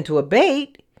begin to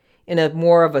abate in a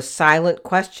more of a silent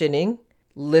questioning,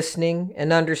 listening,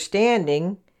 and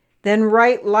understanding, then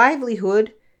right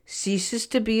livelihood ceases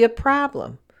to be a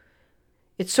problem.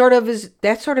 That sort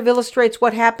of illustrates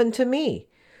what happened to me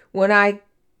when I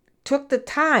took the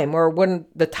time, or when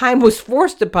the time was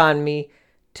forced upon me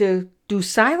to do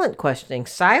silent questioning,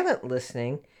 silent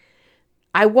listening.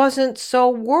 I wasn't so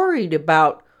worried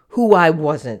about who I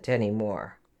wasn't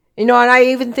anymore. And I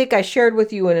even think I shared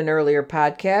with you in an earlier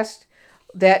podcast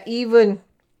that even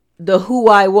the who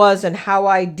I was and how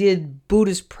I did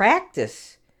Buddhist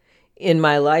practice in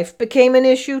my life became an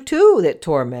issue too that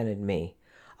tormented me.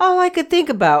 All I could think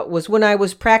about was when I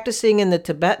was practicing in the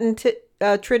Tibetan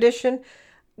tradition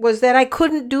was that I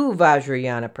couldn't do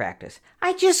Vajrayana practice.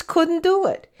 I just couldn't do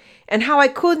it. And how I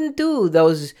couldn't do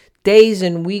those days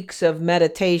and weeks of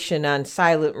meditation on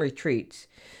silent retreats.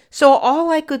 So all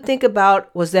I could think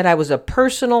about was that I was a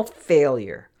personal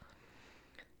failure.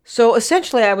 So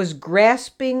essentially I was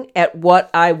grasping at what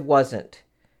I wasn't.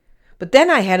 But then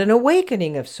I had an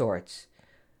awakening of sorts.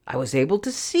 I was able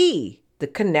to see the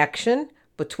connection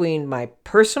between my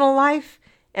personal life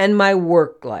and my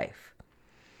work life,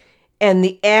 and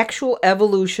the actual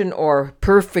evolution or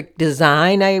perfect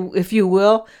design, if you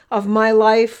will, of my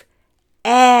life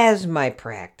as my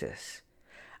practice.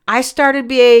 I started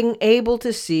being able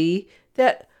to see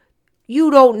that you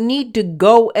don't need to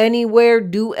go anywhere,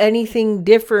 do anything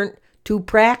different to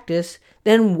practice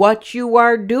than what you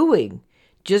are doing.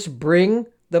 Just bring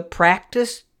the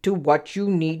practice to what you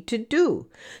need to do.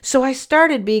 So I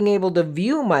started being able to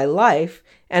view my life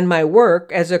and my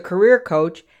work as a career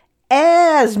coach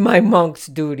as my monk's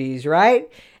duties, right?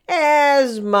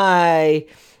 As my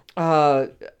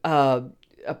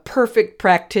a perfect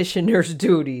practitioner's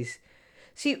duties.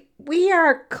 See, we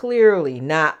are clearly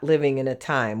not living in a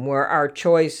time where our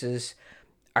choices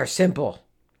are simple.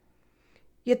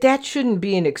 Yet that shouldn't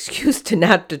be an excuse to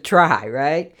not to try,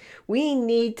 right? We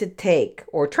need to take,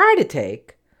 or try to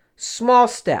take, small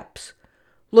steps,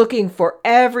 looking for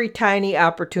every tiny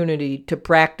opportunity to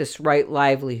practice right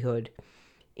livelihood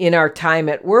in our time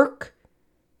at work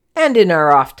and in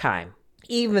our off time.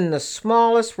 Even the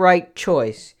smallest right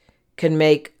choice can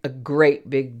make a great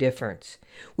big difference.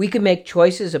 We can make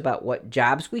choices about what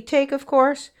jobs we take, of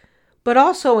course, but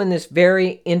also in this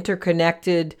very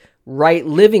interconnected right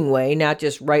living way, not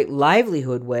just right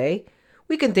livelihood way.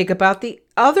 We can think about the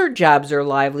other jobs or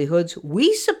livelihoods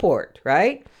we support,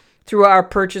 right? Through our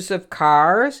purchase of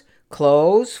cars,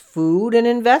 clothes, food, and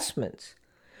investments.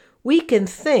 We can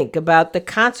think about the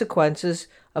consequences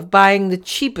of buying the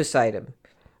cheapest item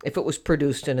if it was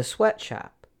produced in a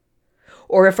sweatshop,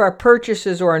 or if our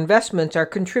purchases or investments are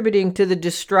contributing to the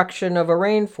destruction of a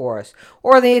rainforest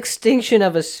or the extinction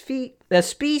of a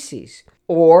species.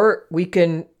 Or we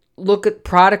can look at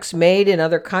products made in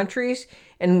other countries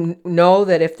and know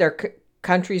that if their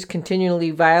countries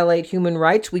continually violate human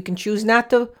rights, we can choose not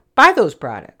to buy those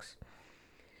products.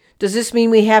 Does this mean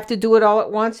we have to do it all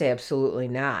at once? Absolutely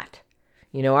not.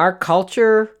 Our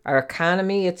culture, our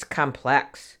economy, it's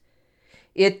complex.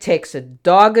 It takes a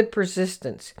dogged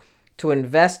persistence to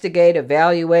investigate,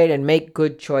 evaluate, and make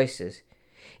good choices.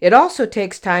 It also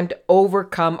takes time to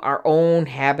overcome our own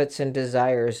habits and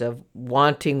desires of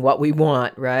wanting what we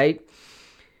want, right?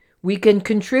 We can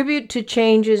contribute to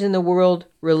changes in the world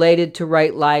related to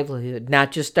right livelihood,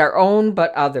 not just our own,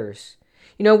 but others.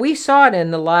 We saw it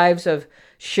in the lives of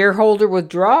shareholder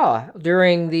withdrawal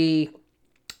during the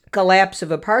collapse of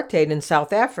apartheid in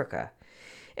South Africa.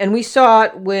 And we saw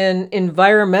it when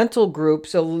environmental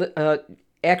groups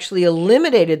actually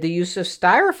eliminated the use of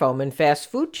styrofoam in fast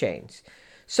food chains.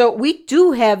 So we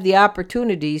do have the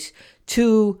opportunities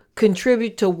to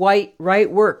contribute to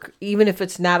right work, even if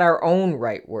it's not our own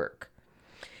right work.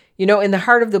 In the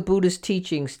heart of the Buddhist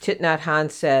teachings, Thich Nhat Hanh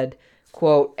said,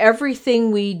 quote,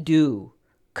 "Everything we do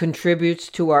contributes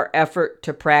to our effort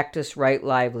to practice right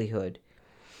livelihood.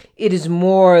 It is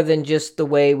more than just the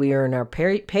way we earn our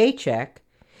paycheck."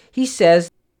 He says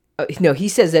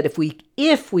that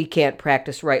if we can't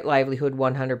practice right livelihood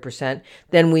 100%,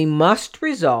 then we must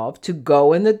resolve to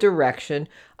go in the direction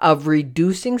of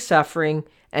reducing suffering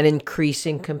and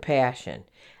increasing compassion.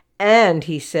 And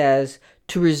he says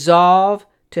to resolve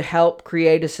to help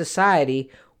create a society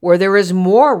where there is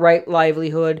more right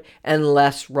livelihood and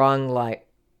less wrong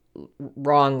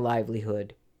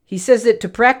livelihood. He says that to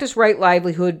practice right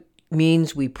livelihood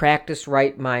means we practice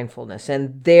right mindfulness.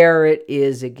 And there it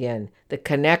is again, the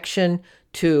connection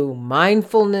to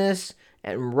mindfulness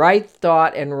and right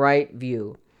thought and right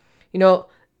view.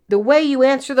 The way you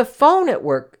answer the phone at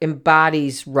work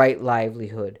embodies right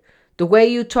livelihood. The way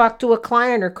you talk to a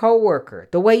client or coworker,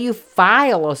 the way you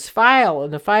file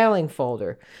in the filing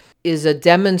folder is a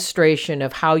demonstration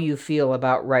of how you feel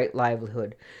about right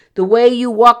livelihood. The way you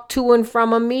walk to and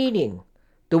from a meeting,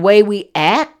 the way we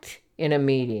act in a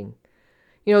meeting.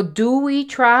 Do we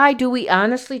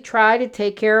honestly try to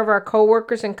take care of our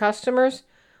coworkers and customers?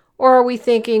 Or are we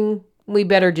thinking we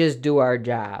better just do our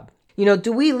job?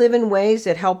 Do we live in ways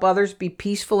that help others be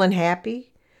peaceful and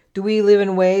happy? Do we live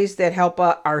in ways that help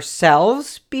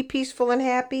ourselves be peaceful and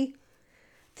happy?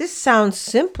 This sounds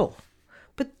simple,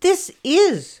 but this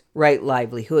is right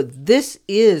livelihood. This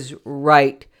is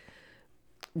right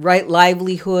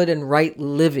livelihood and right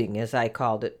living, as I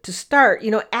called it. To start,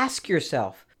 ask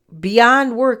yourself,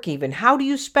 beyond work even, how do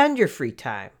you spend your free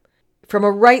time? From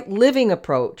a right living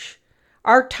approach,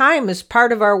 our time is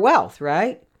part of our wealth,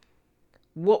 right?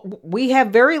 We have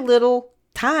very little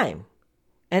time.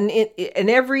 And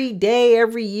every day,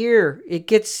 every year, it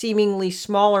gets seemingly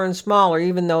smaller and smaller,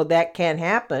 even though that can't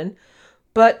happen.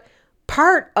 But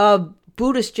part of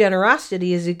Buddhist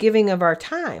generosity is the giving of our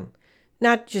time,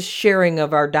 not just sharing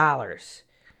of our dollars.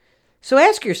 So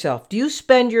ask yourself, do you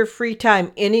spend your free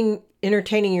time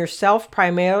entertaining yourself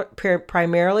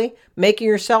primarily, making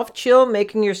yourself chill,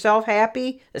 making yourself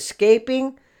happy,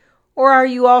 escaping? Or are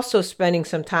you also spending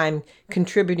some time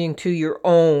contributing to your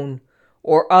own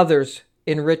or others'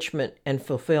 enrichment and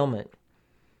fulfillment?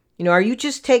 Are you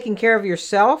just taking care of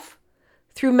yourself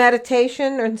through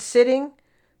meditation and sitting,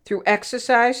 through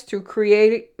exercise, through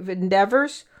creative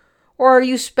endeavors? Or are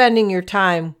you spending your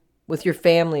time with your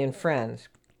family and friends?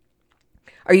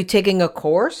 Are you taking a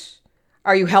course?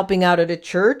 Are you helping out at a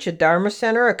church, a Dharma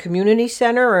center, a community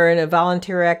center, or in a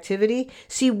volunteer activity?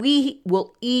 See, we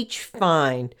will each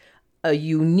find a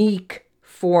unique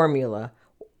formula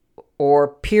or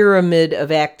pyramid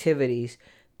of activities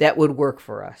that would work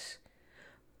for us.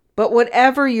 But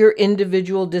whatever your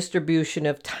individual distribution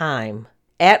of time,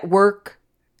 at work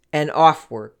and off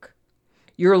work,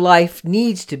 your life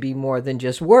needs to be more than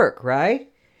just work,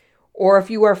 right? Or if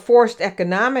you are forced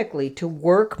economically to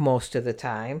work most of the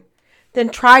time, then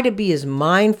try to be as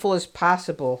mindful as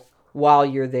possible while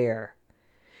you're there.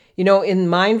 In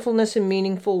Mindfulness and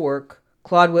Meaningful Work,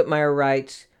 Claude Whitmire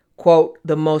writes, quote,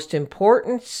 "The most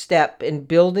important step in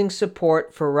building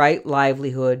support for right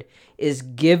livelihood is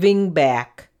giving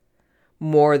back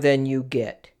more than you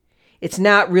get. It's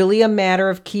not really a matter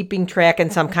of keeping track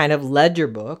in some kind of ledger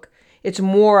book. It's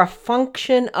more a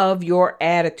function of your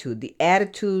attitude, the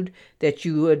attitude that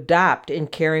you adopt in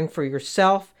caring for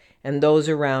yourself and those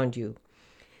around you.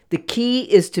 The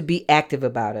key is to be active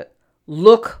about it.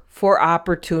 Look for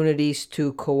opportunities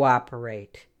to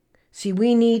cooperate." See,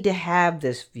 we need to have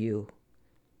this view,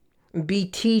 be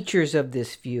teachers of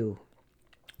this view.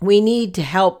 We need to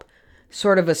help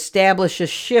sort of establish a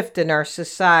shift in our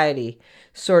society,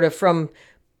 sort of from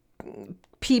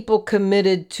people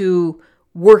committed to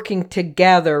working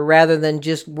together rather than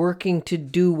just working to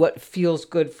do what feels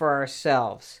good for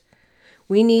ourselves.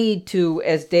 We need to,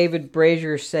 as David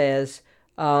Brazier says,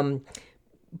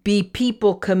 be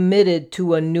people committed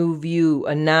to a new view,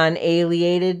 a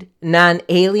non-alienated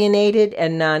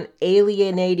and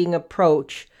non-alienating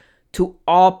approach to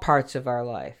all parts of our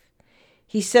life.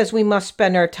 He says we must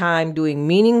spend our time doing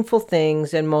meaningful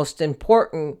things and, most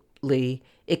importantly,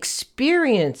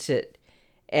 experience it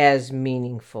as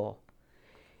meaningful.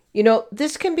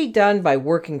 This can be done by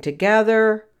working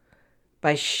together,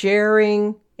 by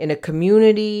sharing in a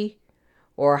community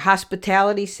or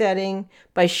hospitality setting,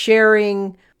 by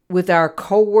sharing with our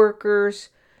coworkers,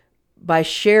 by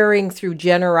sharing through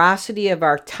generosity of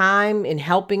our time in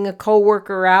helping a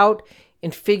coworker out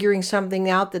in figuring something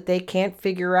out that they can't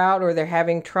figure out or they're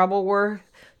having trouble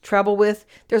with.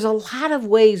 There's a lot of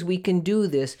ways we can do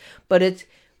this, but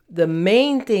the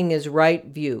main thing is right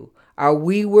view. Are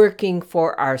we working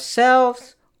for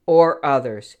ourselves or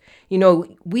others?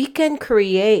 We can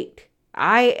create,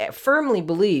 I firmly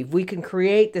believe we can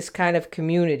create this kind of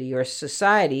community or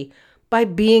society by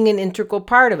being an integral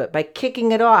part of it, by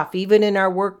kicking it off, even in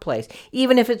our workplace,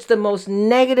 even if it's the most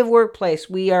negative workplace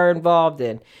we are involved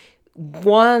in.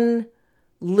 One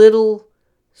little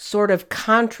sort of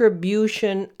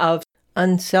contribution of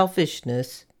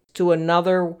unselfishness to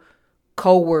another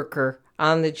coworker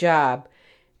on the job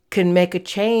can make a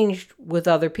change with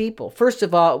other people. First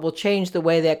of all, it will change the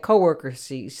way that coworker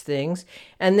sees things,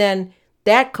 and then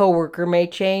that coworker may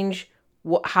change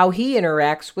how he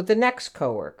interacts with the next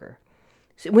coworker.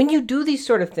 So when you do these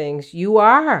sort of things, you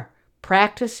are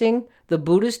practicing the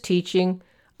Buddhist teaching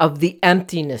of the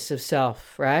emptiness of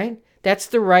self, right? That's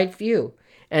the right view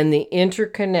and the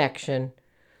interconnection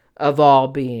of all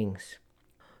beings.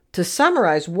 To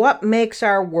summarize, what makes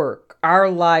our work,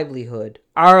 our livelihood,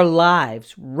 our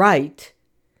lives right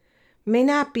may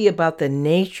not be about the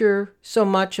nature so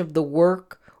much of the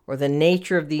work or the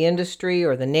nature of the industry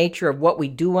or the nature of what we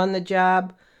do on the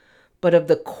job, but of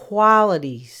the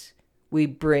qualities we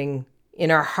bring in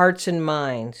our hearts and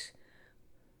minds.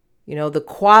 The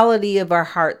quality of our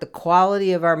heart, the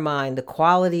quality of our mind, the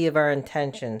quality of our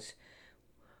intentions,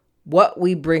 what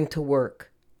we bring to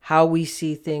work, how we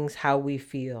see things, how we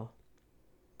feel.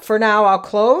 For now, I'll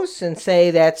close and say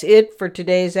that's it for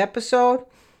today's episode.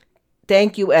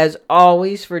 Thank you, as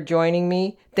always, for joining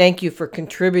me. Thank you for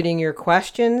contributing your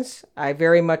questions. I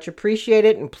very much appreciate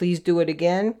it, and please do it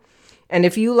again. And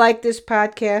if you like this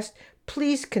podcast,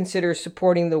 please consider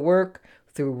supporting the work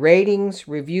through ratings,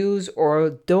 reviews, or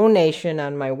a donation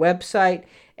on my website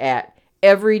at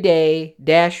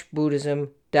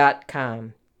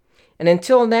everyday-buddhism.com. And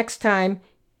until next time,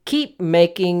 keep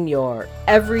making your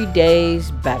everydays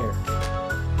better.